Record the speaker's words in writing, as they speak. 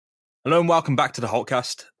Hello and welcome back to the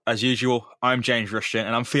Holtecast. As usual, I'm James Rushton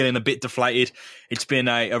and I'm feeling a bit deflated. It's been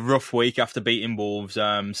a rough week after beating Wolves.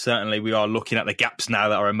 Certainly we are looking at the gaps now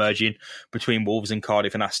that are emerging between Wolves and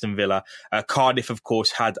Cardiff and Aston Villa. Cardiff, of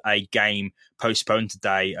course, had a game postponed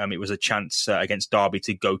today. It was a chance against Derby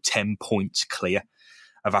to go 10 points clear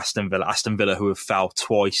of Aston Villa. Aston Villa, who have fell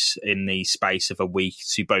twice in the space of a week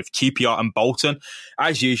to both QPR and Bolton.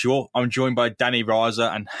 As usual, I'm joined by Danny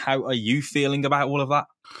Raza. And how are you feeling about all of that?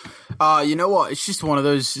 You know what? It's just one of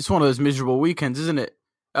those. It's one of those miserable weekends, isn't it?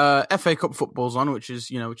 FA Cup football's on, which is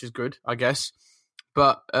good, I guess.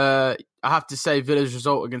 But I have to say, Villa's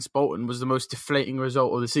result against Bolton was the most deflating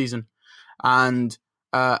result of the season, and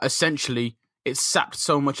essentially, it sapped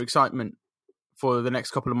so much excitement for the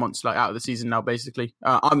next couple of months, like out of the season now. Basically,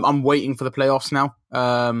 I'm waiting for the playoffs now.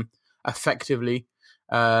 Effectively,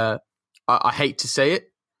 I hate to say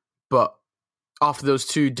it, but after those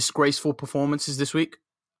two disgraceful performances this week,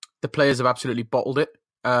 the players have absolutely bottled it.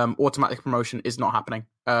 Automatic promotion is not happening.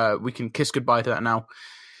 We can kiss goodbye to that now.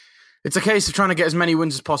 It's a case of trying to get as many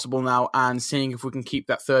wins as possible now and seeing if we can keep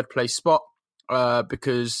that third place spot.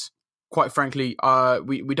 Because, quite frankly,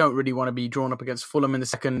 we don't really want to be drawn up against Fulham in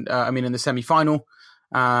the semi-final.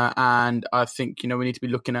 And I think we need to be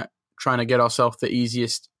looking at trying to get ourselves the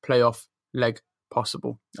easiest playoff leg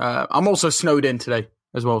possible. I'm also snowed in today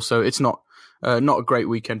as well, so it's not a great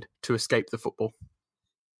weekend to escape the football.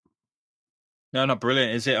 No, not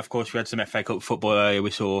brilliant, is it? Of course, we had some FA Cup football earlier. We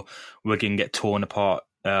saw Wigan get torn apart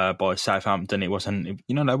by Southampton. It wasn't,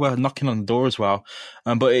 they were knocking on the door as well.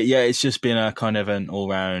 It's just been a kind of an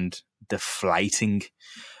all-round deflating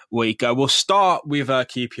week. We'll start with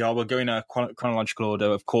QPR. We'll go in a chronological order.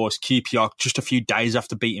 Of course, QPR, just a few days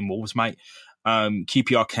after beating Wolves, mate.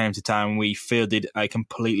 QPR came to town. We fielded a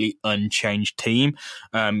completely unchanged team.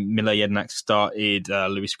 Miller Jedinak started,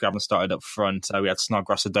 Lewis Grabban started up front. We had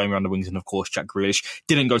Snodgrass Adomah on the wings, and of course Jack Grealish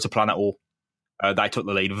didn't go to plan at all. They took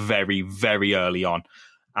the lead very, very early on,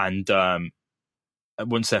 and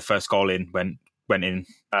once their first goal went in,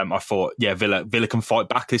 I thought, Villa can fight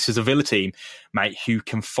back. This is a Villa team, mate, who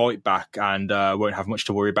can fight back and won't have much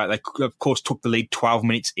to worry about. They of course took the lead 12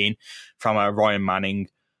 minutes in from Ryan Manning.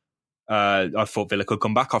 I thought Villa could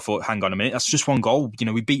come back. I thought, hang on a minute, that's just one goal.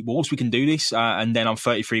 We beat Wolves, we can do this. And then on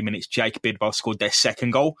 33 minutes, Jake Bidwell scored their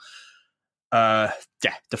second goal.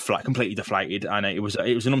 Completely deflated, and it was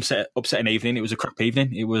an upsetting evening. It was a crap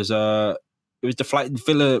evening. It was deflated.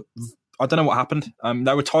 Villa, I don't know what happened.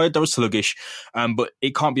 They were tired, they were sluggish, but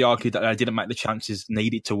it can't be argued that they didn't make the chances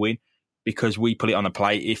needed to win because we put it on a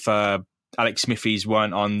plate. If Alex Smithies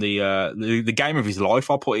weren't on the game of his life,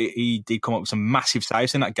 he did come up with some massive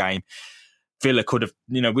saves in that game. Villa could have,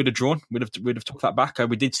 we'd have drawn. We'd have took that back.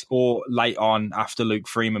 We did score late on after Luke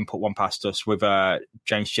Freeman put one past us with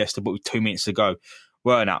James Chester, but with 2 minutes to go,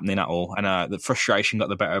 weren't happening at all. And the frustration got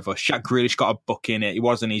the better of us. Jack Grealish got a book in it. It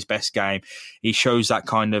wasn't his best game. He shows that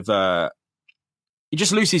kind of. He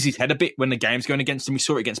just loses his head a bit when the game's going against him. We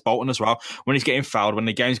saw it against Bolton as well. When he's getting fouled, when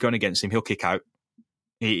the game's going against him, he'll kick out.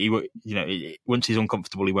 Once he's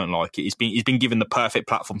uncomfortable, he won't like it. He's been given the perfect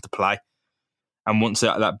platform to play, and once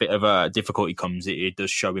that bit of a difficulty comes, it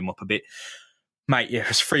does show him up a bit. Mate, it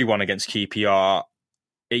was 3-1 against QPR.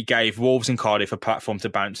 It gave Wolves and Cardiff a platform to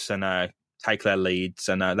bounce and take their leads,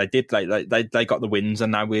 and they did. They got the wins,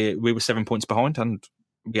 and now we were 7 points behind, and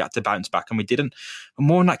we had to bounce back, and we didn't. But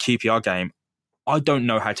more on that QPR game, I don't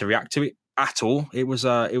know how to react to it at all. It was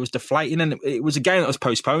deflating, and it was a game that was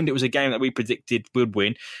postponed. It was a game that we predicted would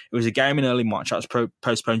win. It was a game in early March that was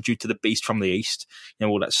postponed due to the beast from the east.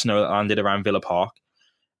 All that snow that landed around Villa Park,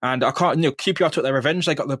 and I can't. QPR took their revenge.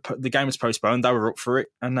 They got the game was postponed. They were up for it,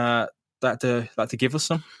 and that to give us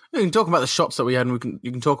some. You can talk about the shots that we had, and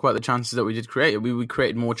you can talk about the chances that we did create. We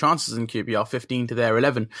created more chances than QPR, 15 to their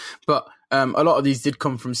 11, but a lot of these did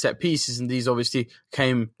come from set pieces, and these obviously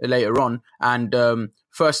came later on. And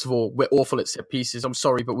first of all, we're awful at set pieces. I'm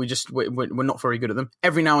sorry, but we're not very good at them.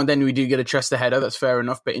 Every now and then we do get a Chester header. That's fair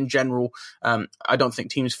enough, but in general, I don't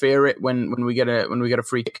think teams fear it when we get a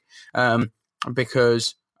free kick,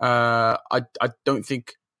 because I don't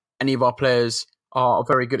think any of our players are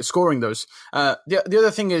very good at scoring those. The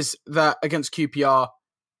other thing is that against QPR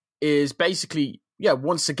is basically,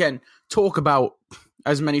 once again, talk about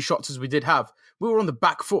as many shots as we did have. We were on the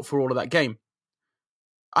back foot for all of that game.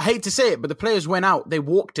 I hate to say it, but the players went out, they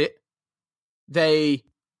walked it. They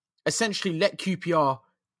essentially let QPR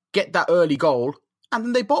get that early goal, and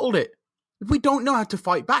then they bottled it. We don't know how to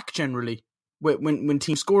fight back generally when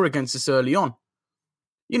teams score against us early on.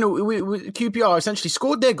 QPR essentially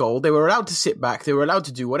scored their goal. They were allowed to sit back. They were allowed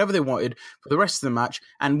to do whatever they wanted for the rest of the match.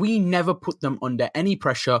 And we never put them under any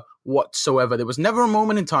pressure whatsoever. There was never a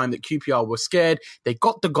moment in time that QPR were scared. They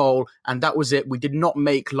got the goal and that was it. We did not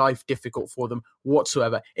make life difficult for them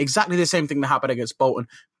whatsoever. Exactly the same thing that happened against Bolton.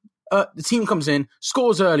 The team comes in,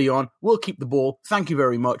 scores early on. We'll keep the ball. Thank you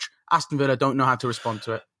very much. Aston Villa don't know how to respond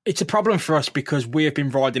to it. It's a problem for us because we have been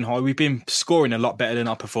riding high. We've been scoring a lot better than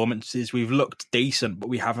our performances. We've looked decent, but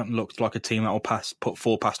we haven't looked like a team that will put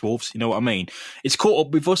 4 past Wolves. You know what I mean? It's caught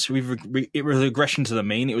up with us. It was a regression to the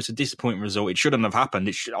mean. It was a disappointing result. It shouldn't have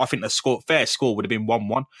happened. I think the fair score would have been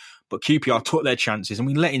 1-1, but QPR took their chances and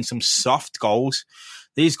we let in some soft goals.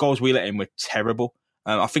 These goals we let in were terrible.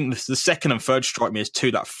 I think the second and third strike me as 2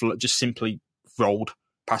 that just simply rolled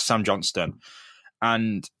past Sam Johnston.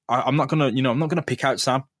 And I'm not gonna pick out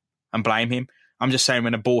Sam and blame him. I'm just saying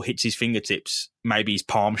when a ball hits his fingertips, maybe his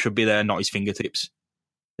palm should be there, not his fingertips,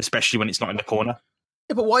 especially when it's not in the corner.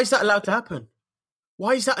 Yeah, but why is that allowed to happen?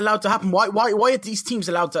 Why is that allowed to happen? Why are these teams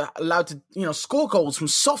allowed to score goals from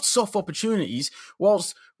soft opportunities,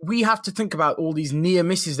 whilst we have to think about all these near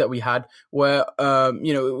misses that we had, where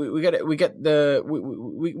we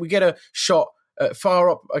get a shot far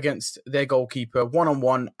up against their goalkeeper,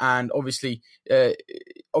 1-on-1, and obviously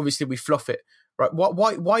we fluff it. Right?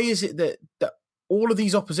 Why is it that all of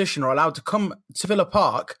these opposition are allowed to come to Villa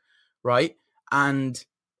Park, right, and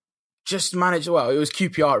just manage? Well, it was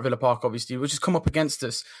QPR at Villa Park, obviously, which just come up against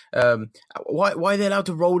us. Why are they allowed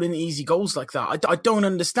to roll in easy goals like that? I don't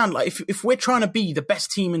understand. Like, if we're trying to be the best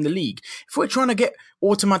team in the league, if we're trying to get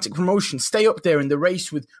automatic promotion, stay up there in the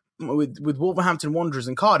race with Wolverhampton Wanderers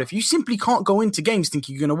and Cardiff, you simply can't go into games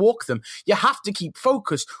thinking you're going to walk them. You have to keep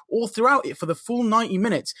focused all throughout it for the full 90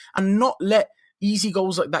 minutes and not let easy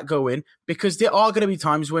goals like that go in, because there are going to be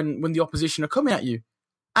times when the opposition are coming at you.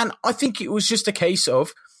 And I think it was just a case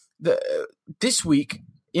of this week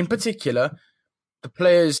in particular, the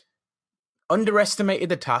players underestimated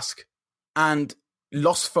the task and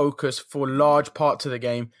lost focus for large parts of the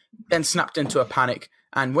game, then snapped into a panic.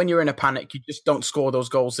 And when you're in a panic, you just don't score those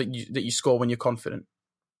goals that you score when you're confident.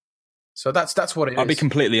 So that's what it is. I'll be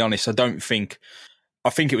completely honest. I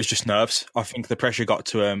think it was just nerves. I think the pressure got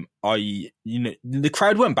to him. The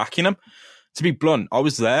crowd weren't backing him. To be blunt, I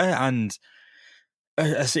was there, and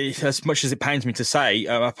as much as it pains me to say,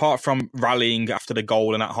 apart from rallying after the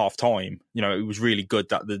goal and at half time, it was really good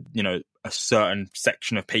that a certain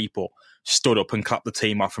section of people stood up and clapped the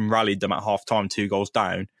team off and rallied them at half time, 2 goals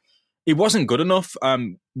down. It wasn't good enough.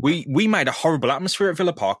 We made a horrible atmosphere at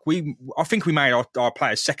Villa Park. I think we made our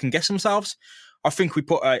players second guess themselves. I think we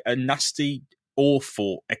put a nasty,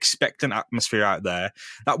 awful, expectant atmosphere out there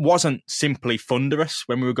that wasn't simply thunderous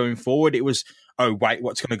when we were going forward. It was, oh wait,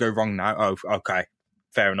 what's going to go wrong now? Oh, okay,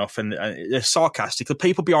 fair enough. And they're sarcastic. The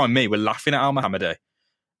people behind me were laughing at Al Mohammadi.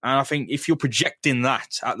 And I think if you're projecting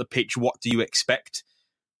that at the pitch, what do you expect?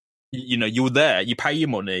 You're there, you pay your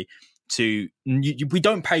money. We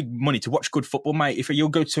don't pay money to watch good football, mate. If you'll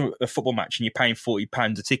go to a football match and you're paying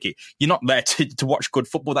 £40 a ticket, you're not there to watch good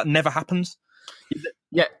football. That never happens.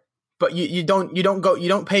 Yeah, but you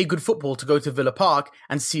don't pay good football to go to Villa Park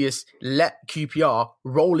and see us let QPR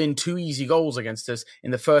roll in 2 easy goals against us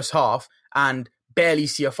in the first half and barely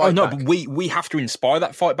see a fight back. But we have to inspire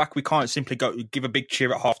that fight back. We can't simply go give a big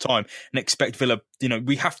cheer at half time and expect Villa.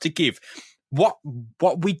 We have to give. What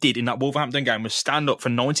we did in that Wolverhampton game was stand up for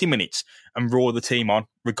 90 minutes and roar the team on,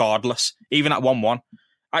 regardless. Even at 1-1.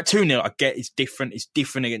 At 2-0, I get it's different. It's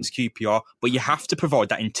different against QPR, but you have to provide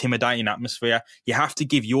that intimidating atmosphere. You have to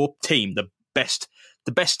give your team the best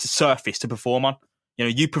surface to perform on.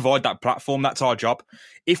 You provide that platform. That's our job.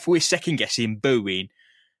 If we're second guessing, booing,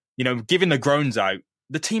 giving the groans out,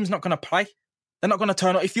 the team's not going to play. They're not going to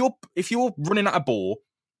turn up. If you're running at a ball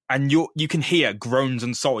and you can hear groans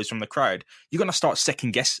and sighs from the crowd, you're going to start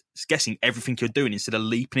second guessing everything you're doing instead of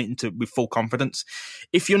leaping it into with full confidence.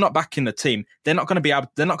 If you're not backing the team, they're not going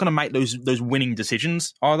to make those winning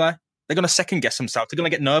decisions, are they? They're going to second guess themselves. They're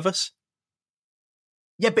going to get nervous.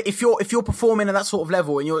 Yeah, but if you're performing at that sort of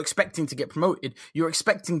level and you're expecting to get promoted, you're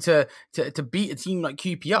expecting to beat a team like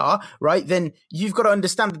QPR, right? Then you've got to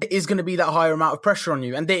understand that there is going to be that higher amount of pressure on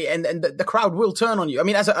you, and the crowd will turn on you. I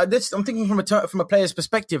mean, I'm thinking from a player's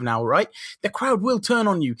perspective now, right? The crowd will turn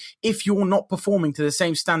on you if you're not performing to the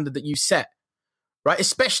same standard that you set. Right,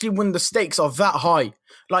 especially when the stakes are that high.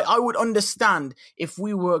 Like, I would understand if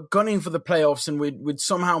we were gunning for the playoffs and we'd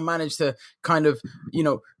somehow manage to kind of,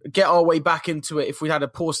 get our way back into it if we had a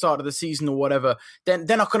poor start of the season or whatever,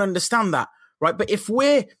 then I can understand that, right? But if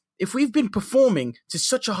we've been performing to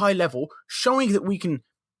such a high level, showing that we can,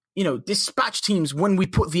 dispatch teams when we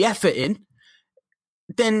put the effort in,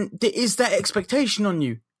 then there is that expectation on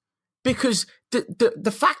you. Because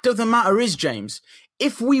the fact of the matter is, James,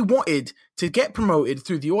 if we wanted to get promoted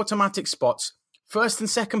through the automatic spots, first and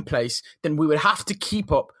second place, then we would have to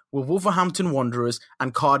keep up with Wolverhampton Wanderers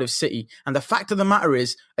and Cardiff City. And the fact of the matter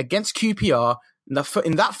is, against QPR,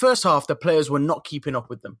 in that first half, the players were not keeping up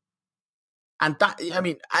with them. And that, I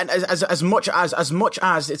mean, and as much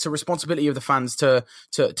as it's a responsibility of the fans to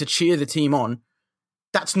cheer the team on,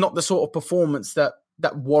 that's not the sort of performance that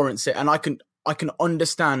warrants it. And I can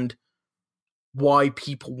understand why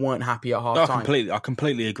people weren't happy at half time. I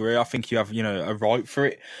completely agree. I think you have, a right for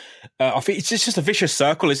it. I think it's just a vicious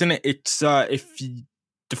circle, isn't it? It's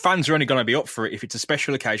the fans are only going to be up for it if it's a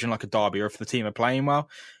special occasion like a derby, or if the team are playing well,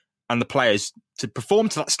 and the players to perform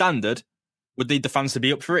to that standard would need the fans to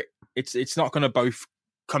be up for it. It's not going to both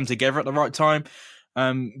come together at the right time.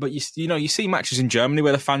 But you see matches in Germany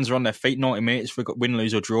where the fans are on their feet 90 minutes for win,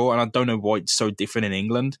 lose or draw, and I don't know why it's so different in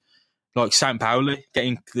England. Like St. Pauli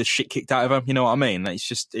getting the shit kicked out of them, you know what I mean? I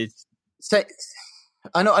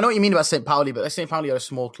know what you mean about St. Pauli, but St. Pauli are a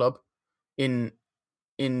small club in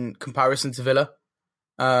comparison to Villa.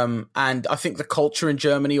 And I think the culture in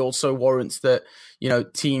Germany also warrants that,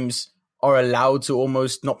 teams are allowed to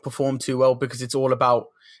almost not perform too well because it's all about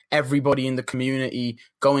everybody in the community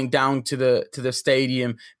going down to the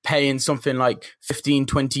stadium, paying something like 15,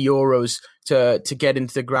 20 euros to get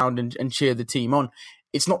into the ground and cheer the team on.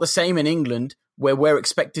 It's not the same in England, where we're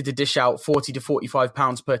expected to dish out 40 to 45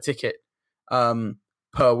 pounds per ticket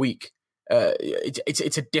per week.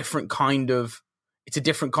 It's a different kind of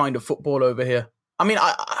football over here. I mean,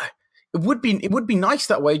 it would be nice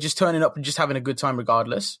that way, just turning up and just having a good time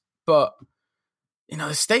regardless. But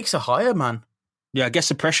the stakes are higher, man. Yeah, I guess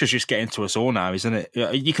the pressure's just getting to us all now, isn't it?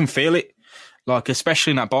 You can feel it. Like,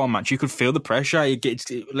 especially in that Bolton match, you could feel the pressure.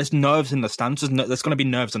 There's nerves in the stands. There's going to be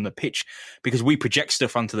nerves on the pitch because we project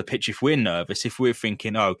stuff onto the pitch if we're nervous, if we're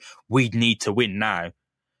thinking, oh, we need to win now.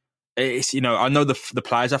 It's, I know the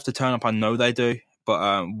players have to turn up. I know they do,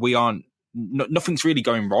 but we aren't. Nothing's really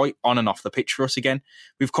going right on and off the pitch for us again.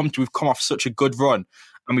 We've come off such a good run,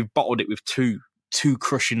 and we've bottled it with two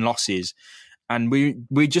crushing losses, and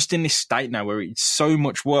we're just in this state now where it's so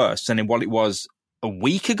much worse than what it was a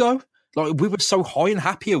week ago. Like, we were so high and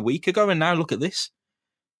happy a week ago, and now look at this.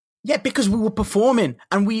 Yeah, because we were performing,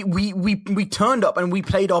 and we turned up and we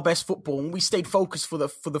played our best football, and we stayed focused for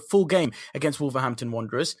the full game against Wolverhampton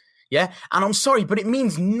Wanderers. Yeah, and I'm sorry, but it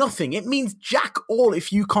means nothing. It means jack all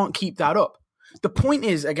if you can't keep that up. The point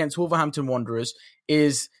is, against Wolverhampton Wanderers,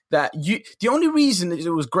 is that the only reason it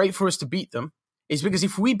was great for us to beat them is because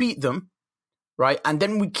if we beat them, right, and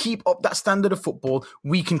then we keep up that standard of football,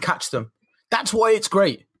 we can catch them. That's why it's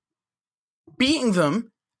great. Beating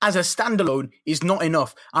them as a standalone is not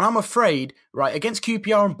enough. And I'm afraid, right, against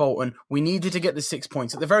QPR and Bolton, we needed to get the 6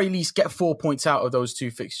 points. At the very least, get 4 points out of those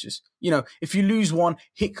two fixtures. If you lose one,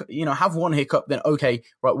 have one hiccup, then okay,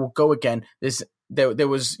 right, we'll go again. There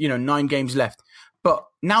was 9 games left. But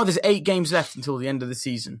now there's 8 games left until the end of the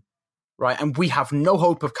season, right? And we have no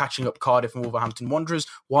hope of catching up Cardiff and Wolverhampton Wanderers.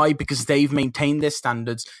 Why? Because they've maintained their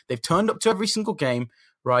standards. They've turned up to every single game,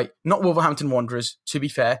 right? Not Wolverhampton Wanderers, to be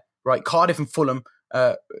fair. Right, Cardiff and Fulham,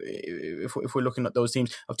 if we're looking at those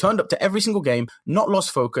teams, have turned up to every single game, not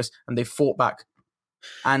lost focus, and they've fought back.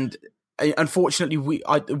 And unfortunately, we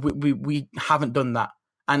haven't done that.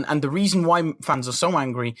 And the reason why fans are so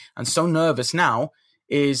angry and so nervous now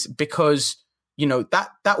is because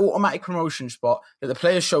that automatic promotion spot that the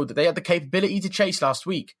players showed that they had the capability to chase last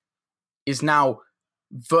week is now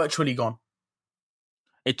virtually gone.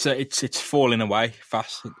 It's falling away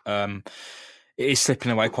fast. It is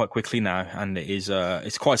slipping away quite quickly now, and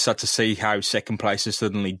it's quite sad to see how second place has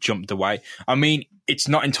suddenly jumped away. I mean, it's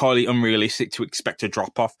not entirely unrealistic to expect a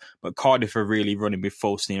drop-off, but Cardiff are really running with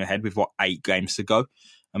full steam ahead with, 8 games to go.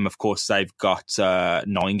 And, of course, they've got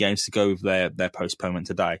 9 games to go with their postponement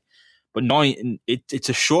today. But it's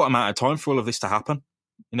a short amount of time for all of this to happen.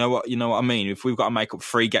 You know what I mean? If we've got to make up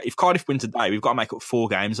 3 games, if Cardiff win today, we've got to make up 4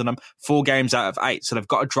 games on them. 4 games out of 8, so they've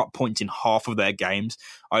got to drop points in half of their games.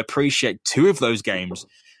 I appreciate 2 of those games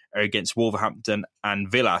are against Wolverhampton and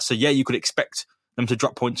Villa. So yeah, you could expect them to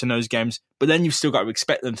drop points in those games, but then you've still got to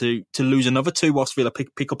expect them to lose another 2 whilst Villa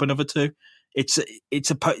pick up another 2. It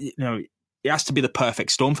has to be the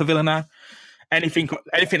perfect storm for Villa now. Anything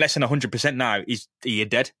less than 100% now you're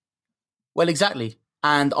dead. Well, exactly.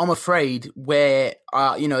 And I'm afraid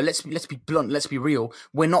let's be blunt, let's be real.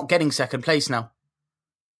 We're not getting second place now.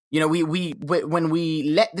 We when we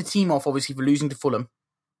let the team off, obviously for losing to Fulham,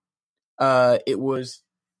 it was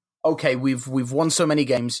okay. We've won so many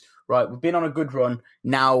games, right? We've been on a good run.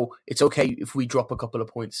 Now it's okay if we drop a couple of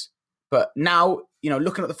points. But now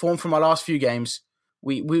looking at the form from our last few games,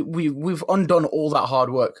 we've undone all that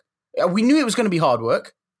hard work. We knew it was going to be hard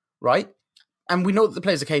work, right? And we know that the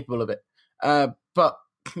players are capable of it. But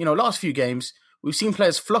last few games, we've seen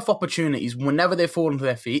players fluff opportunities whenever they fall onto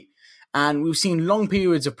their feet, and we've seen long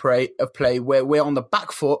periods of play where we're on the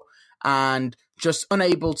back foot and just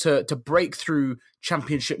unable to break through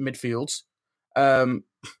championship midfields.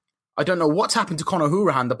 I don't know what's happened to Conor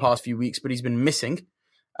Hourihane the past few weeks, but he's been missing.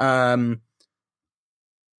 We're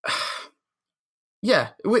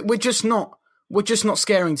just not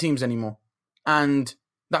scaring teams anymore, and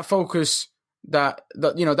that focus, that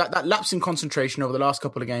lapse in concentration over the last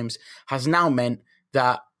couple of games has now meant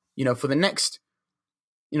that for the next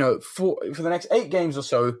 8 games or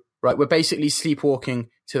so, right, we're basically sleepwalking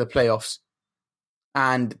to the playoffs,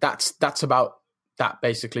 and that's about that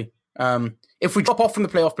basically. If we drop off from the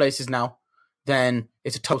playoff places now, then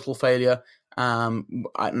it's a total failure. And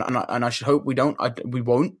I should hope we don't. We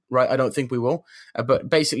won't, right? I don't think we will. But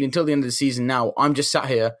basically, until the end of the season now, I'm just sat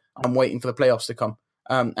here. I'm waiting for the playoffs to come.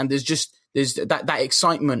 And there's that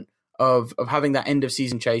excitement of having that end of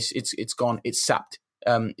season chase. It's gone. It's sapped.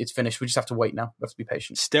 It's finished. We just have to wait now. We have to be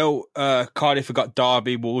patient. Still, Cardiff have got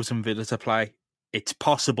Derby, Wolves, and Villa to play. It's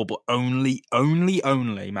possible, but only,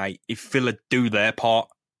 mate, if Villa do their part.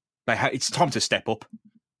 It's time to step up.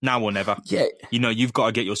 Now or never. Yeah. You've got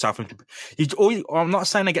to get yourself into... I'm not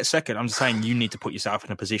saying they get second. I'm just saying you need to put yourself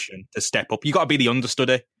in a position to step up. You've got to be the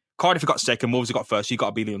understudy. Cardiff have got second, Wolves have got first. You've got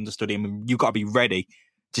to be the understudy. And you've got to be ready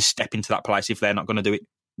to step into that place if they're not going to do it.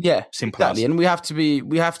 Yeah, simple exactly. And we have to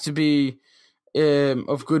be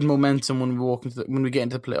of good momentum when we get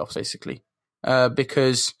into the playoffs, basically.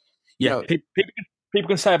 Because... People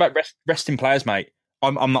can say about resting players, mate.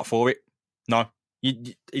 I'm not for it. No.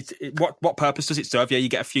 What purpose does it serve? Yeah, you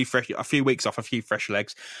get a few weeks off, a few fresh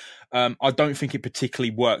legs. I don't think it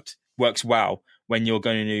particularly works well when you're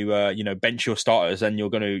going to bench your starters and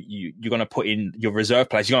you're going to put in your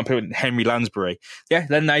reserve players. You're going to put in Henry Lansbury. Yeah,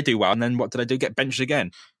 then they do well, and then what do they do? Get benched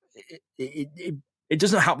again. It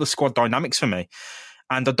doesn't help the squad dynamics for me.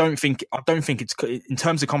 And I don't think it's in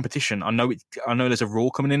terms of competition. I know there's a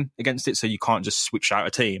rule coming in against it, so you can't just switch out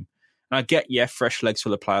a team. And I get, fresh legs for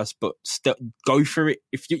the players, but still go for it.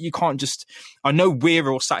 If you can't just... I know we're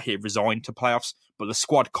all sat here resigned to playoffs, but the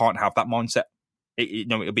squad can't have that mindset.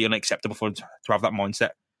 It'll be unacceptable for them to have that mindset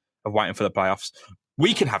of waiting for the playoffs.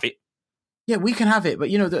 We can have it. Yeah, we can have it. But,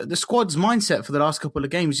 the squad's mindset for the last couple of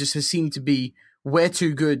games just has seemed to be we're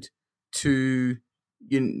too good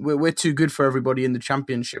we're too good for everybody in the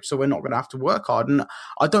championship, so we're not going to have to work hard. And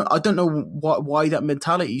I don't know why that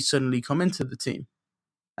mentality suddenly come into the team.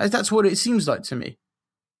 That's what it seems like to me.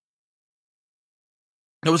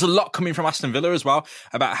 There was a lot coming from Aston Villa as well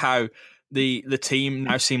about how the team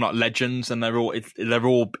now seem like legends and they're all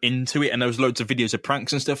into it, and there was loads of videos of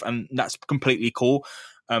pranks and stuff, and that's completely cool.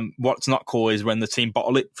 What's not cool is when the team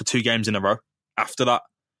bottle it for 2 games in a row. After that,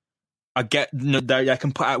 I get they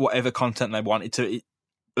can put out whatever content they want.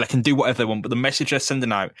 They can do whatever they want, but the message they're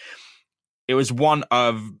sending out, it was one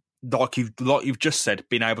of like you've just said,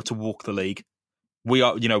 being able to walk the league. We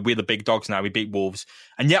are, we're the big dogs now. We beat Wolves.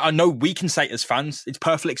 And yet I know we can say it as fans. It's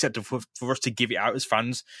perfectly acceptable for us to give it out as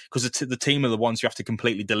fans because the team are the ones who have to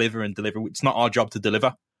completely deliver. It's not our job to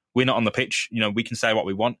deliver. We're not on the pitch. We can say what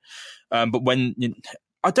we want. But when...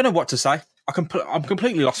 I don't know what to say. I'm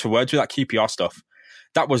completely lost for words with that QPR stuff.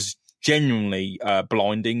 That was genuinely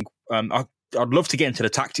blinding. I'd love to get into the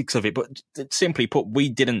tactics of it, but simply put, we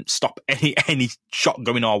didn't stop any shot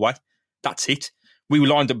going our way. That's it. We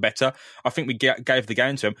lined up better. I think we gave the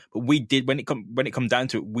game to them, but we did when it come down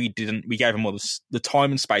to it. We didn't. We gave them all the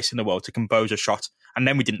time and space in the world to compose a shot, and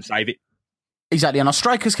then we didn't save it. Exactly, and our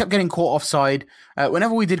strikers kept getting caught offside.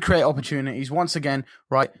 Whenever we did create opportunities, once again,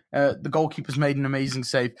 right, the goalkeeper's made an amazing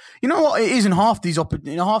save. You know what? It is in half these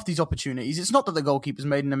opportunities. It's not that the goalkeeper's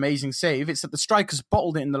made an amazing save. It's that the strikers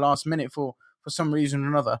bottled it in the last minute for some reason or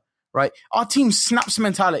another. Right, our team snaps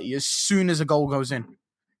mentality as soon as a goal goes in.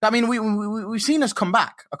 I mean, we've seen us come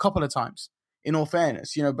back a couple of times. In all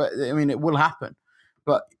fairness, but I mean, it will happen.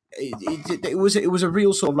 But it was a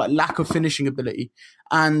real sort of like lack of finishing ability,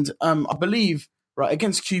 and I believe right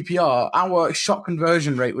against QPR, our shot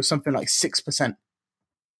conversion rate was something like 6%.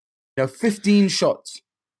 15 shots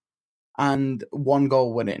and 1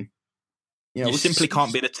 goal went in. You simply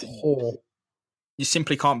can't be the team. You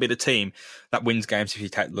simply can't be the team that wins games if you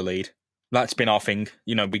take the lead. That's been our thing.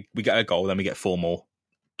 We get a goal, then we get 4 more.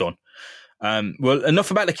 Done. Well, enough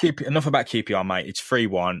about QPR, mate. It's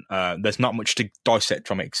 3-1. There's not much to dissect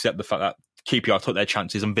from it except the fact that QPR took their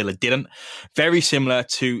chances and Villa didn't. Very similar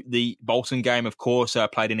to the Bolton game, of course,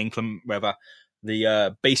 played in inclement weather.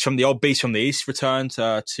 The beast from the east returned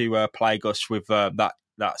to plague us with that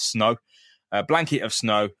snow. Blanket of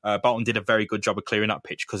snow. Bolton did a very good job of clearing that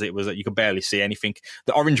pitch because it was you could barely see anything.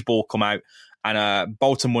 The orange ball come out, and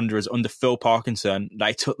Bolton Wanderers under Phil Parkinson,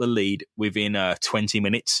 they took the lead within 20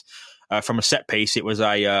 minutes. From a set piece, it was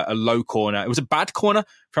a low corner. It was a bad corner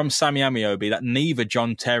from Sammy Amiobi that neither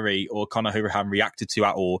John Terry or Conor Hurahan reacted to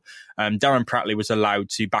at all. Darren Prattley was allowed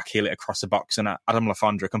to backheel it across the box, and Adam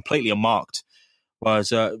Lafondra, completely unmarked,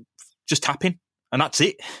 was just tapping, and that's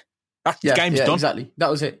it. The game's done. Exactly. That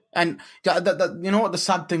was it. And you know what the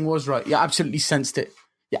sad thing was, right? You absolutely sensed it.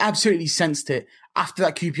 You absolutely sensed it. After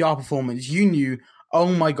that QPR performance, you knew, oh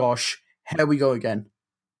my gosh, here we go again.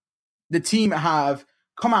 The team have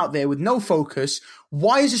come out there with no focus.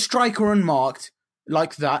 Why is a striker unmarked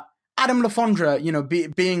like that? Adam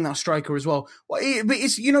Lafondra, being that striker as well. But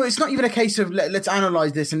it's not even a case of let's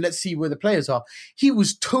analyze this and let's see where the players are. He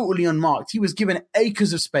was totally unmarked. He was given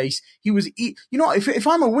acres of space. If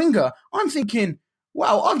I'm a winger, I'm thinking,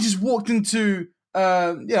 wow, I've just walked into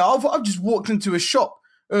I've just walked into a shop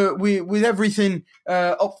with everything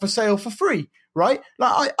up for sale for free, right?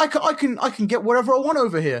 Like I can get whatever I want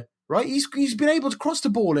over here. Right, he's been able to cross the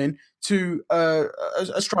ball in to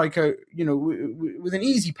a striker, with an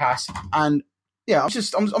easy pass, and yeah,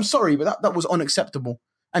 I'm sorry, but that was unacceptable.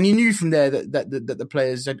 And you knew from there that the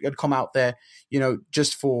players had come out there,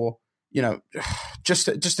 just for just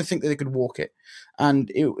to think that they could walk it, and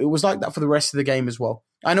it was like that for the rest of the game as well.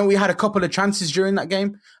 I know we had a couple of chances during that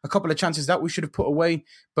game, a couple of chances that we should have put away,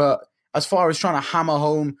 but as far as trying to hammer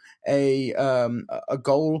home a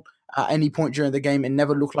goal at any point during the game, it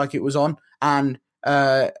never looked like it was on. And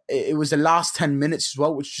it was the last 10 minutes as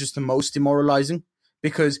well, which is just the most demoralizing,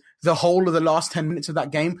 because the whole of the last 10 minutes of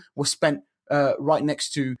that game was spent right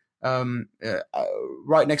next to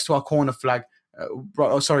our corner flag.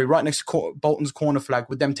 Right next to Bolton's corner flag,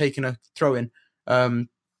 with them taking a throw in, for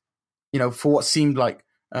what seemed like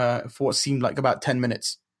about 10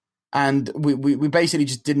 minutes. And we basically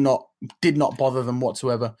just did not bother them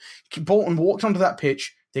whatsoever. Bolton walked onto that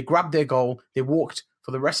pitch, they grabbed their goal, they walked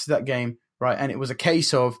for the rest of that game, right? And it was a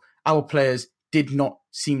case of our players did not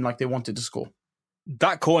seem like they wanted to score.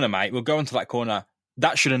 That corner, mate, we'll go into that corner.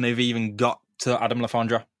 That shouldn't have even got to Adam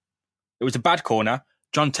Lafondra. It was a bad corner.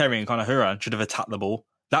 John Terry and Conor Hurahan should have attacked the ball.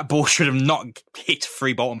 That ball should have not hit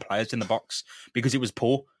 3 Bolton players in the box because it was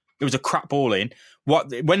poor. It was a crap ball in.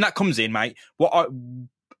 When that comes in, mate, when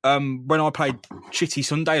I played shitty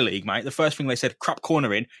Sunday League, mate, the first thing they said, crap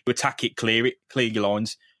corner in, you attack it, clear your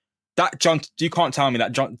lines. You can't tell me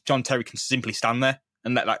that John Terry can simply stand there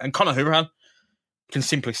and Conor Hurahan can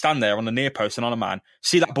simply stand there on the near post and on a man,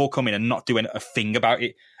 see that ball come in and not do a thing about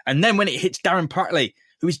it. And then when it hits Darren Prattley,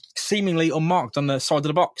 who is seemingly unmarked on the side of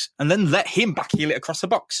the box, and then let him backheel it across the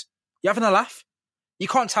box. You're having a laugh? You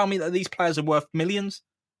can't tell me that these players are worth millions.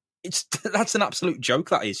 That's an absolute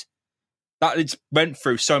joke, that is. That it's went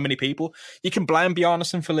through so many people. You can blame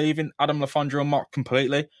Bjarnason for leaving Adam Lafondra unmarked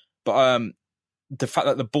completely, but the fact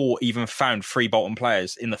that the ball even found 3 Bolton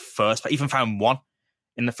players in the first place, even found 1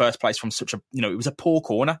 in the first place from such a, it was a poor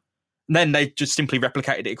corner. And then they just simply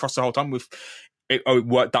replicated it across the whole time with, it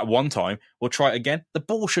worked that one time, we'll try it again. The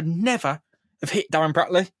ball should never have hit Darren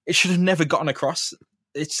Prattley. It should have never gotten across.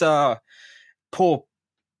 It's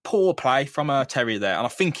poor play from Terry there. And I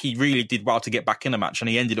think he really did well to get back in the match. And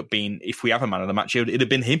he ended up being, if we have a man of the match, it'd have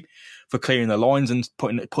been him for clearing the lines and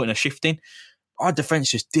putting a shift in. Our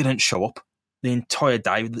defence just didn't show up the entire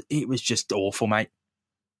day. It was just awful, mate.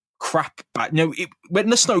 Crap. But, when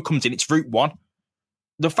the snow comes in, it's route 1.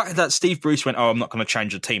 The fact that Steve Bruce went, I'm not going to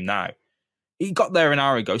change the team now. He got there an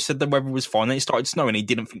hour ago, said the weather was fine, then it started snowing, he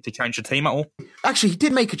didn't think to change the team at all. Actually, he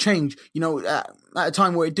did make a change, at a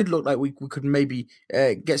time where it did look like we could maybe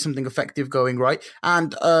get something effective going, right?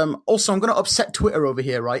 And also, I'm going to upset Twitter over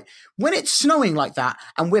here, right? When it's snowing like that,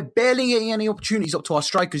 and we're barely getting any opportunities up to our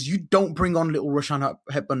strikers, you don't bring on little Rashaan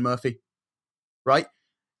Hepburn-Murphy, right?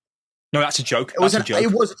 No, that's a joke. It was a joke.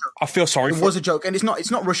 I feel sorry for it. It was a joke, and it's not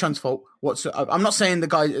Rashaan's fault. I'm not saying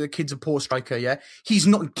the kid's a poor striker, yeah? He's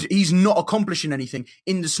not accomplishing anything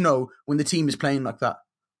in the snow when the team is playing like that.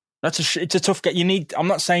 It's a tough get. I'm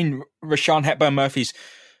not saying Rashaan Hepburn-Murphy's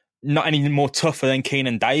not any more tougher than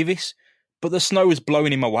Keenan Davis, but the snow is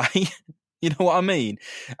blowing him away. You know what I mean?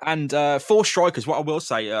 And 4 strikers, what I will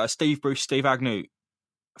say, Steve Bruce, Steve Agnew,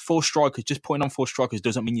 4 strikers, just putting on 4 strikers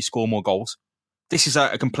doesn't mean you score more goals. This is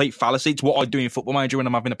a complete fallacy. It's what I do in Football Manager when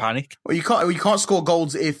I'm having a panic. Well, you can't score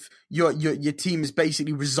goals if your team is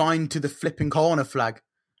basically resigned to the flipping corner flag,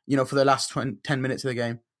 for the last 10 minutes of the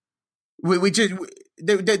game.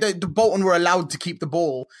 the Bolton were allowed to keep the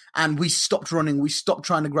ball, and we stopped running. We stopped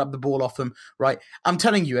trying to grab the ball off them. Right, I'm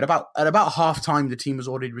telling you, at about half time, the team was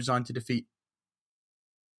already resigned to defeat.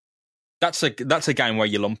 That's a game where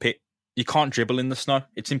you lump it. You can't dribble in the snow.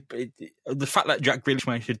 The fact that Jack Grealish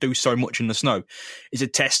managed to do so much in the snow is a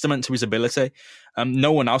testament to his ability.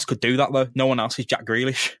 No one else could do that, though. No one else is Jack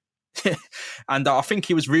Grealish. And I think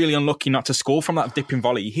he was really unlucky not to score from that dipping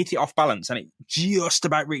volley. He hit it off balance and it just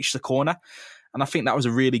about reached the corner. And I think that was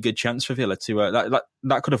a really good chance for Villa to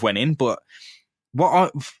that could have went in. But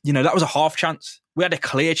that was a half chance. We had a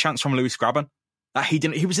clear chance from Lewis Grabban that he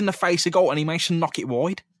didn't. He was in the face of goal and he managed to knock it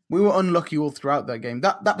wide. We were unlucky all throughout that game.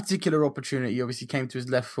 That particular opportunity obviously came to his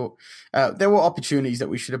left foot. There were opportunities that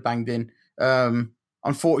we should have banged in.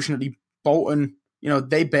 Unfortunately, Bolton,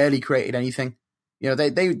 they barely created anything.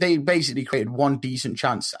 They basically created one decent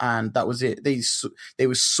chance, and that was it. They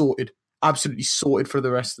were sorted, absolutely sorted for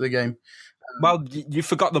the rest of the game. Well, you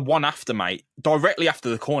forgot the one after, mate. Directly after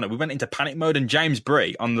the corner, we went into panic mode, and James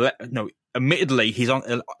Bree admittedly, he's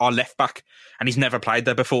on our left back, and he's never played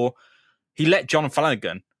there before. He let John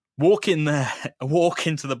Flanagan walk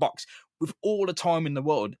into the box with all the time in the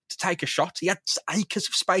world to take a shot. He had acres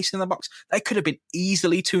of space in the box. They could have been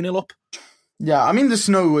easily 2-0 up. Yeah, I mean, the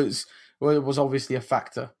snow was obviously a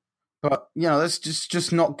factor. But, that's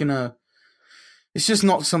just not going to... It's just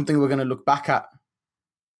not something we're going to look back at.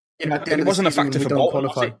 It wasn't a factor for Bolton,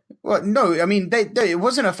 was it? Well, no, I mean, it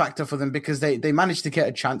wasn't a factor for them because they managed to get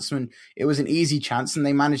a chance when it was an easy chance, and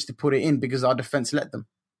they managed to put it in because our defence let them.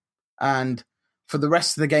 And for the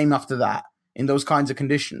rest of the game after that, in those kinds of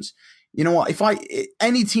conditions, you know what?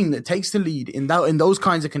 Any team that takes the lead in those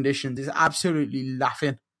kinds of conditions is absolutely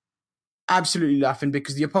laughing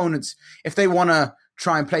because the opponents, if they want to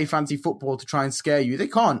try and play fancy football to try and scare you, they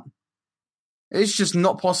can't. It's just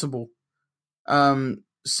not possible.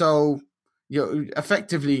 So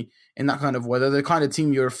effectively in that kind of weather, the kind of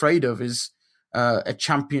team you're afraid of is a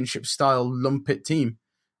championship style lumpet team.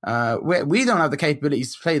 We don't have the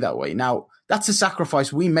capabilities to play that way. Now, that's a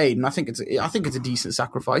sacrifice we made, and I think it's a decent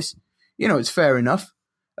sacrifice. It's fair enough.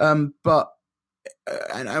 But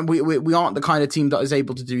we aren't the kind of team that is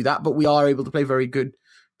able to do that, but we are able to play very good,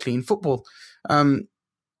 clean football.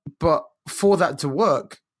 But for that to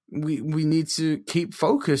work, we need to keep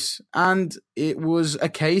focus. And it was a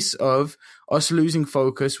case of us losing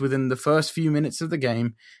focus within the first few minutes of the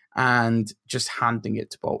game and just handing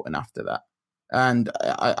it to Bolton after that. And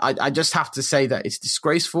I just have to say that it's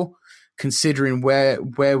disgraceful considering where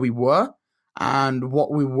we were and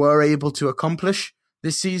what we were able to accomplish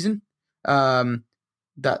this season, that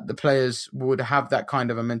the players would have that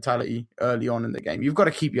kind of a mentality early on in the game. You've got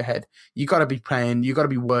to keep your head. You've got to be playing. You've got to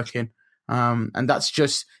be working. And that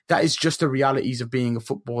is just the realities of being a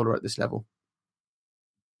footballer at this level.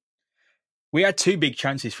 We had two big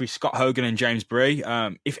chances for Scott Hogan and James Bree.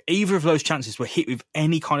 If either of those chances were hit with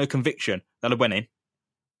any kind of conviction, they'd have went in.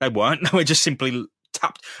 They weren't. They were just simply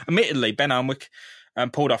tapped. Admittedly, Ben Alnwick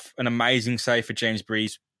pulled off an amazing save for James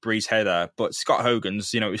Bree's header, but Scott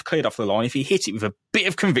Hogan's, it was cleared off the line. If he hit it with a bit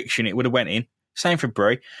of conviction, it would have went in. Same for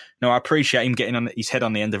Bree. I appreciate him getting on his head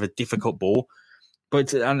on the end of a difficult ball.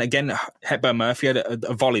 But, and again, Hepburn Murphy had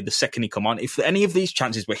a volley the second he come on. If any of these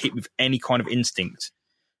chances were hit with any kind of instinct,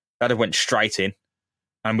 that'd have went straight in,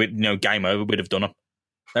 and game over. We'd have done them.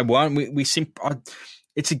 They weren't. It's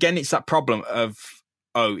that problem of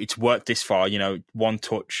it's worked this far. One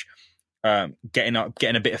touch, getting a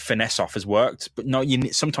bit of finesse off has worked. But no,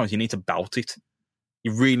 sometimes you need to belt it.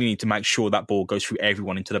 You really need to make sure that ball goes through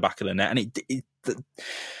everyone into the back of the net, and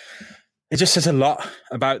it just says a lot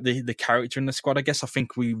about the character in the squad, I guess. I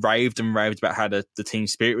think we raved about how the team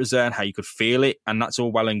spirit was there and how you could feel it, and that's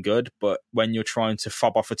all well and good. But when you're trying to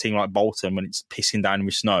fob off a team like Bolton when it's pissing down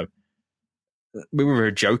with snow, we were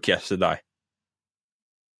a joke yesterday.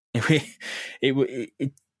 You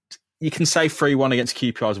can say 3-1 against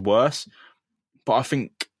QPR is worse, but I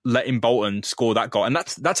think letting Bolton score that goal, and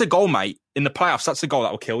that's a goal, mate. In the playoffs, that's a goal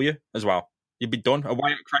that will kill you as well. You'd be done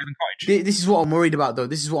away at Craven Cottage. This is what I'm worried about, though.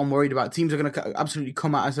 This is what I'm worried about. Teams are going to absolutely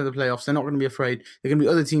come at us in the playoffs. They're not going to be afraid. There are going to be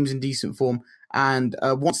other teams in decent form. And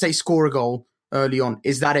once they score a goal early on,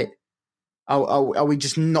 is that it? Are we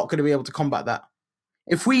just not going to be able to combat that?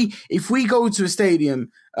 If we go to a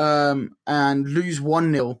stadium and lose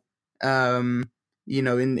 1-0,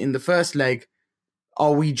 in the first leg,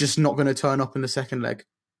 are we just not going to turn up in the second leg?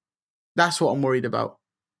 That's what I'm worried about.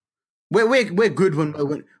 We're good when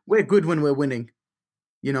we're winning.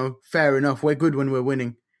 Fair enough. We're good when we're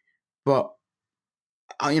winning. But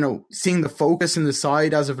seeing the focus in the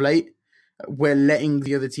side as of late, we're letting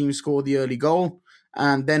the other team score the early goal,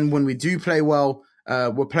 and then when we do play well,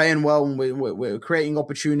 we're playing well and we're creating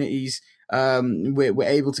opportunities. We're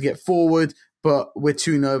able to get forward, but we're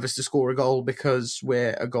too nervous to score a goal because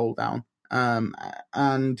we're a goal down.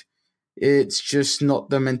 And it's just not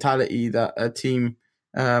the mentality that a team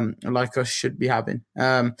like us should be having.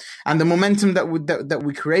 And the momentum that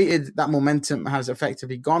we created, that momentum has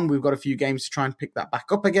effectively gone. We've got a few games to try and pick that back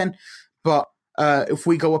up again. But if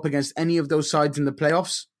we go up against any of those sides in the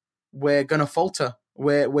playoffs, we're gonna falter.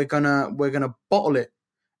 We're gonna bottle it.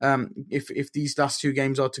 If these last two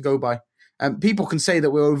games are to go by, people can say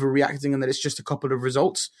that we're overreacting and that it's just a couple of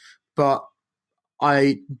results, but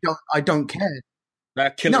I don't care.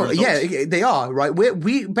 No, results. Yeah, they are, right.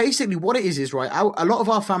 We basically what it is right. A lot of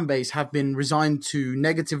our fan base have been resigned to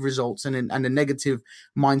negative results and a negative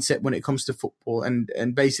mindset when it comes to football,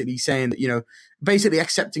 and basically saying that basically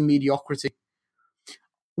accepting mediocrity.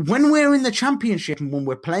 When we're in the championship and when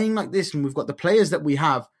we're playing like this, and we've got the players that we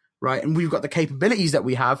have, right, and we've got the capabilities that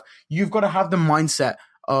we have, you've got to have the mindset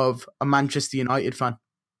of a Manchester United fan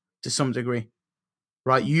to some degree,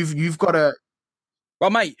 right? You've got to. Well,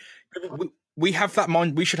 mate. We have that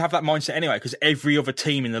mind. We should have that mindset anyway, because every other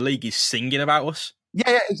team in the league is singing about us.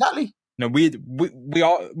 Yeah, exactly. No, we're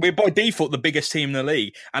by default the biggest team in the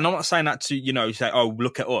league, and I'm not saying that to say, oh,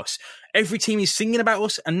 look at us. Every team is singing about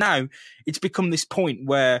us, and now it's become this point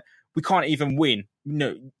where we can't even win.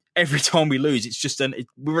 Every time we lose, it's just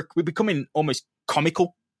we're becoming almost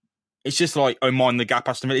comical. It's just like, oh, mind the gap,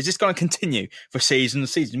 Aston Villa. Is this going to continue for season and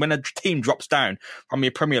season? When a team drops down from the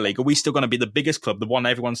Premier League, are we still going to be the biggest club, the one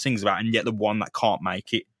everyone sings about, and yet the one that can't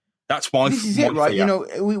make it? That's why. This is it, right?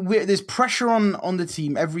 There's pressure on the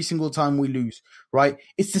team every single time we lose, right?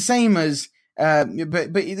 It's the same as, but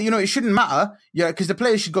it shouldn't matter, because the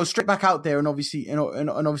players should go straight back out there and obviously, and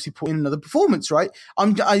obviously put in another performance, right?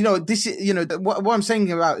 This is, what I'm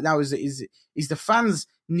saying about now is the fans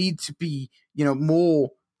need to be, more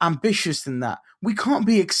ambitious than that. We can't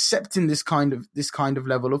be accepting this kind of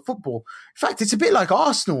level of football. In fact, it's a bit like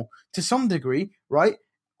Arsenal to some degree, right?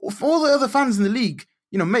 For all the other fans in the league,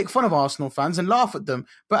 make fun of Arsenal fans and laugh at them,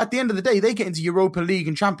 but at the end of the day, they get into Europa League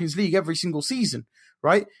and Champions League every single season,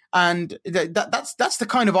 right? And that's the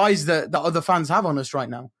kind of eyes that other fans have on us right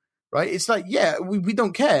now, right? It's like, yeah, we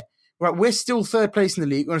don't care, right? We're still third place in the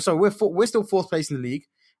league, or sorry, we're still fourth place in the league.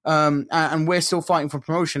 And we're still fighting for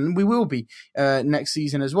promotion, and we will be next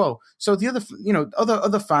season as well. So the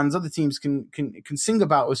other fans, other teams can sing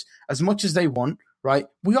about us as much as they want, right?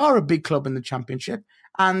 We are a big club in the Championship,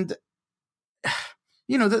 and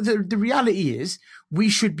the reality is we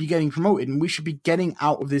should be getting promoted, and we should be getting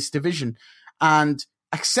out of this division, and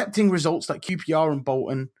accepting results like QPR and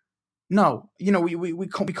Bolton. No, we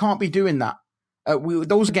can't be doing that.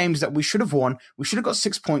 Those are games that we should have won. We should have got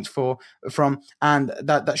 6 points from, and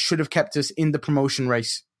that should have kept us in the promotion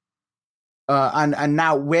race. And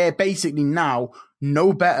now we're basically no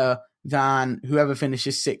better than whoever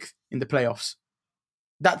finishes sixth in the playoffs.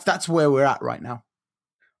 That's where we're at right now.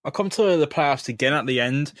 I'll come to the playoffs again at the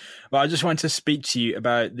end, but I just wanted to speak to you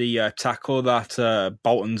about the tackle that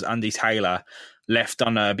Bolton's Andy Taylor left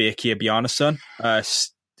on Birkir Bjarnason.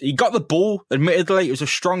 He got the ball, admittedly. It was a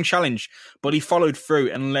strong challenge, but he followed through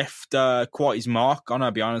and left quite his mark on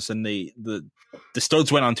Bjarnason. The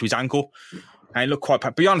studs went onto his ankle, and he looked quite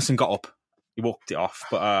bad. Bjarnason got up. He walked it off.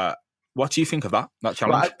 But what do you think of that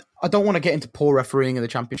challenge? Well, I don't want to get into poor refereeing in the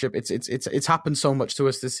Championship. It's happened so much to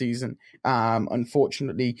us this season.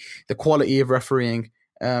 Unfortunately, the quality of refereeing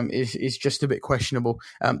is just a bit questionable.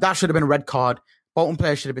 That should have been a red card. Bolton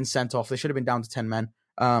players should have been sent off. They should have been down to 10 men.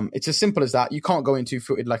 It's as simple as that. You can't go in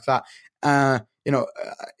 2-footed like that. A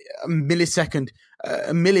millisecond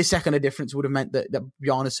of difference would have meant that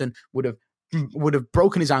Bjarnason would have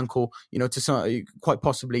broken his ankle, to some, quite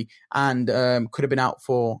possibly, and could have been out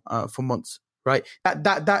for months. Right?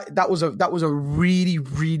 That was a really,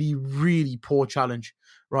 really, really poor challenge.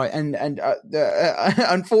 Right? And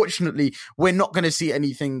unfortunately, we're not going to see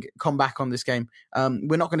anything come back on this game.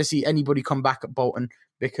 We're not going to see anybody come back at Bolton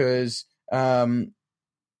because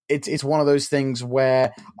it's one of those things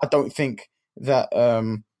where I don't think that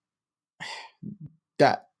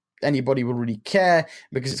that anybody will really care,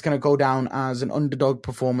 because it's going to go down as an underdog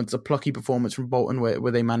performance, a plucky performance from Bolton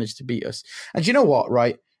where they managed to beat us. And you know what,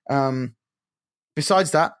 right?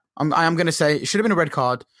 Besides that, I am going to say it should have been a red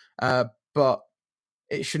card, but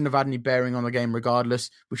it shouldn't have had any bearing on the game regardless.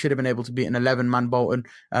 We should have been able to beat an 11-man Bolton.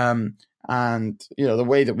 And, the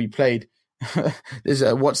way that we played, there's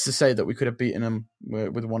what's to say that we could have beaten them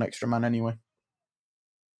with one extra man anyway.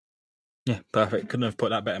 Yeah, perfect. Couldn't have put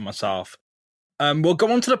that better myself. We'll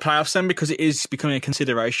go on to the playoffs then, because it is becoming a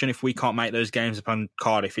consideration if we can't make those games upon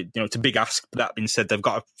Cardiff. It's a big ask. But that being said, they've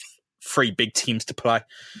got three big teams to play.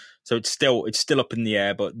 So it's still up in the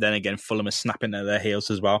air, but then again, Fulham are snapping at their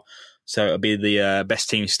heels as well. So it'll be the best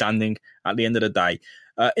team standing at the end of the day.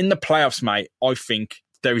 In the playoffs, mate, I think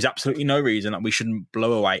there is absolutely no reason that we shouldn't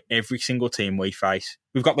blow away every single team we face.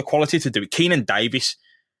 We've got the quality to do it. Keenan Davis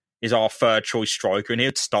is our third choice striker, and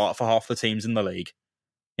he'd start for half the teams in the league.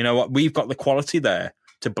 You know what? We've got the quality there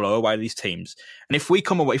to blow away these teams. And if we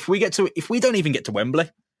come away, if we don't even get to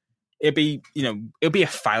Wembley, it'll be a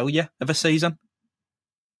failure of a season.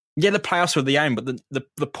 Yeah, the playoffs were the aim, but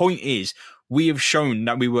the point is we have shown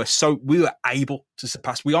that we were able to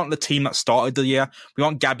surpass. We aren't the team that started the year. We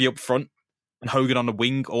aren't Gabby up front and Hogan on the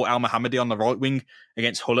wing or Al Mohammadi on the right wing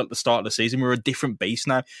against Hull at the start of the season. We're a different beast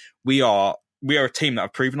now. We are a team that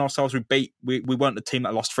have proven ourselves. We weren't the team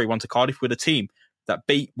that lost 3-1 to Cardiff. We're the team that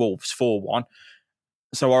beat Wolves 4-1.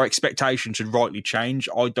 So our expectation should rightly change.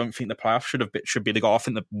 I don't think the playoffs should be the goal. I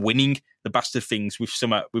think that winning the best of things with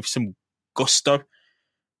some gusto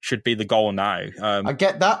should be the goal now. I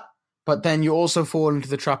get that, but then you also fall into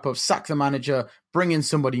the trap of sack the manager, bring in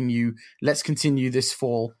somebody new. Let's continue this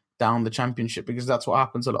fall down the Championship, because that's what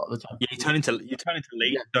happens a lot of the time. Yeah, you turn into Leeds,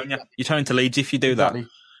 don't you? You turn into Leeds if you do that.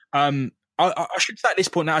 I should say at this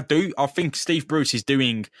point now, I think Steve Bruce is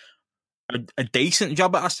doing a decent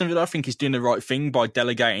job at Aston Villa. I think he's doing the right thing by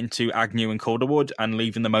delegating to Agnew and Calderwood and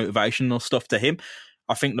leaving the motivational stuff to him.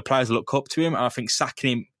 I think the players look up to him, and I think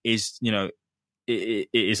sacking him is, it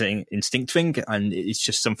is an instinct thing, and it's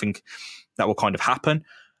just something that will kind of happen.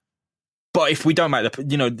 But if we don't make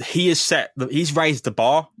he's raised the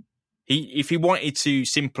bar. If he wanted to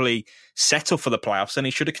simply settle for the playoffs, then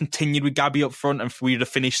he should have continued with Gabby up front, and we'd have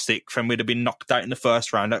finished sixth, and we'd have been knocked out in the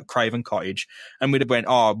first round at Craven Cottage, and we'd have went,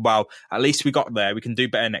 oh, well, at least we got there. We can do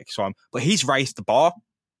better next time. But he's raised the bar.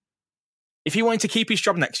 If he wanted to keep his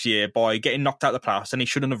job next year by getting knocked out of the playoffs, then he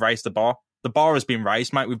shouldn't have raised the bar. The bar has been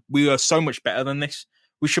raised, mate. We are so much better than this.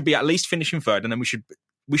 We should be at least finishing third, and then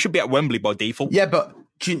we should be at Wembley by default. Yeah, but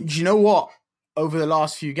do you know what? Over the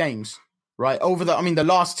last few games, right? The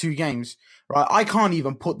last 2 games, right? I can't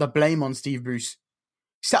even put the blame on Steve Bruce.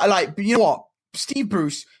 So, you know what? Steve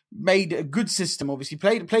Bruce made a good system. Obviously,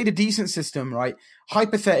 played a decent system, right?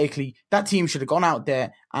 Hypothetically, that team should have gone out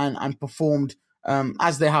there and performed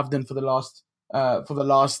as they have done for the last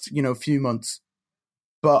few months,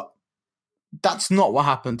 but that's not what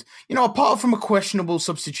happened. Apart from a questionable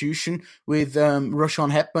substitution with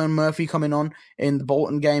Rushan Hepburn-Murphy coming on in the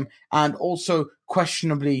Bolton game, and also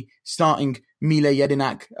questionably starting Mile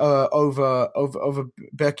Jedinak over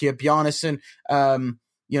Berkir Bjarnason,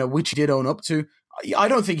 which he did own up to. I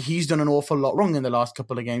don't think he's done an awful lot wrong in the last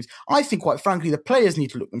couple of games. I think, quite frankly, the players need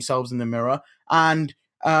to look themselves in the mirror and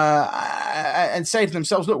say to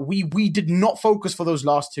themselves, look, we did not focus for those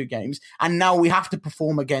last 2 games, and now we have to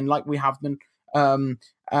perform again like we have done.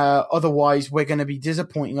 Otherwise, we're going to be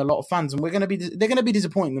disappointing a lot of fans, and they're going to be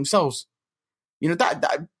disappointing themselves.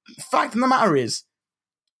 That fact of the matter is,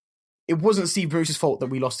 it wasn't Steve Bruce's fault that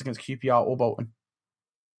we lost against QPR or Bolton.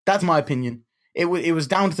 That's my opinion. It was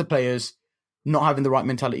down to the players not having the right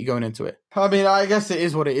mentality going into it. I mean, I guess it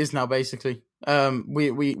is what it is now. Basically,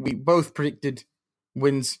 we both predicted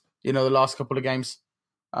wins, the last couple of games.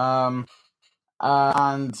 And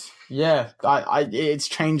yeah, it's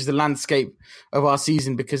changed the landscape of our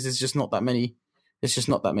season, because there's just not that many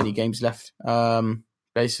games left,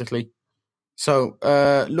 basically. So,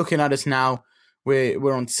 looking at us now,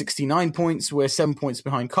 we're on 69 points. We're 7 points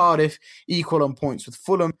behind Cardiff, equal on points with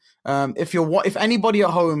Fulham. If anybody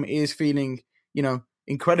at home is feeling,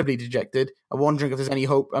 incredibly dejected, I'm wondering if there's any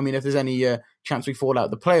hope. I mean, if there's any chance we fall out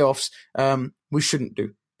of the playoffs, we shouldn't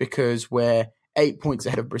do, because we're 8 points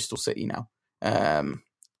ahead of Bristol City now. And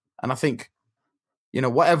I think,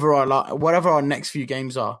 whatever our next few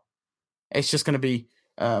games are, it's just going to be,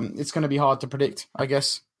 it's going to be hard to predict, I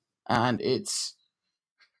guess, and it's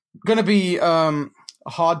going to be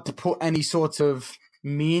hard to put any sort of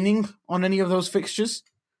meaning on any of those fixtures.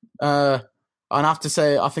 And I have to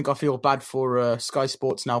say, I think I feel bad for Sky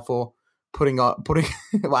Sports now for putting. Well,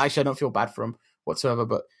 actually, I don't feel bad for them whatsoever.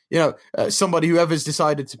 But whoever's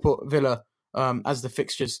decided to put Villa as the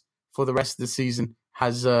fixtures for the rest of the season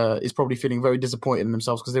is probably feeling very disappointed in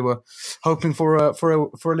themselves, because they were hoping for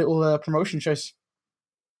a little promotion chase.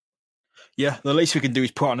 Yeah, the least we can do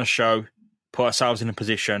is put on a show, put ourselves in a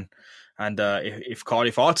position, and if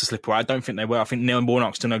Cardiff are to slip away, I don't think they will. I think Neil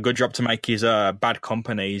Warnock's done a good job to make his bad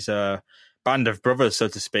company, his band of brothers, so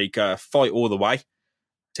to speak, fight all the way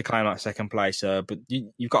to claim that second place. But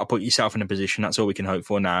you've got to put yourself in a position. That's all we can hope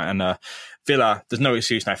for now. And Villa, there's no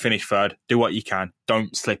excuse now. Finish third. Do what you can.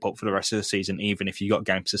 Don't slip up for the rest of the season, even if you've got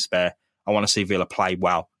games to spare. I want to see Villa play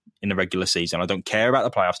well in the regular season. I don't care about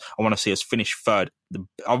the playoffs. I want to see us finish third.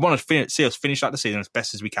 I want to see us finish out the season as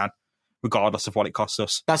best as we can, regardless of what it costs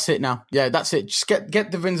us. That's it now. Yeah, that's it. Just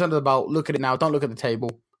get the wins under the belt. Look at it now. Don't look at the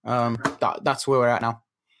table. That's where we're at now.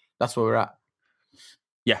 That's where we're at.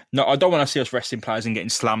 Yeah, no, I don't want to see us resting players and getting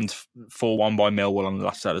slammed 4-1 by Millwall on the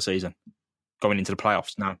last day of the season, going into the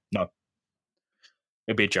playoffs. No.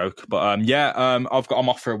 It'd be a joke, but I'm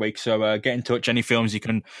off for a week, so get in touch. Any films you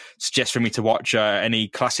can suggest for me to watch, any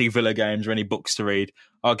classic Villa games or any books to read,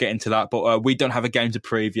 I'll get into that. But we don't have a game to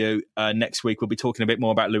preview. Next week we'll be talking a bit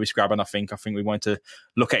more about Lewis Grabban. I think we want to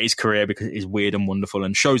look at his career because it is weird and wonderful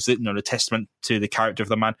and shows that, the testament to the character of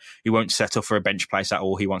the man. He won't settle for a bench place at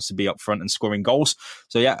all. He wants to be up front and scoring goals.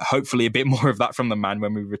 So yeah, hopefully a bit more of that from the man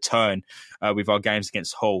when we return with our games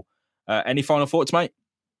against Hull. Any final thoughts, mate?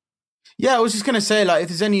 Yeah, I was just going to say, if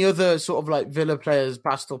there's any other sort of Villa players,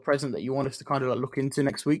 past or present, that you want us to kind of look into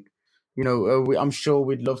next week, I'm sure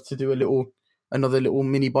we'd love to do another little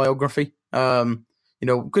mini biography.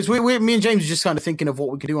 Because me and James are just kind of thinking of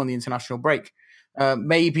what we could do on the international break.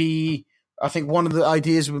 Maybe I think one of the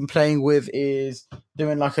ideas we've been playing with is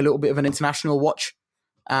doing a little bit of an international watch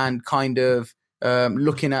and kind of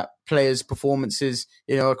looking at players' performances,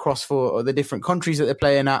 across for the different countries that they're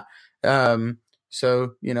playing at.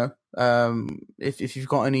 So, if you've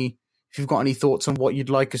got any thoughts on what you'd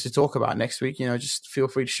like us to talk about next week, just feel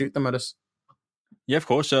free to shoot them at us. Yeah, of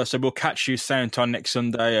course. So we'll catch you same time next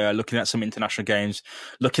Sunday, looking at some international games,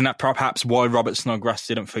 looking at perhaps why Robert Snodgrass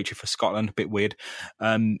didn't feature for Scotland, a bit weird.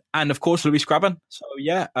 And of course, Lewis Grabban. So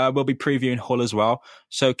yeah, we'll be previewing Hull as well.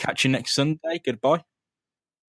 So catch you next Sunday. Goodbye.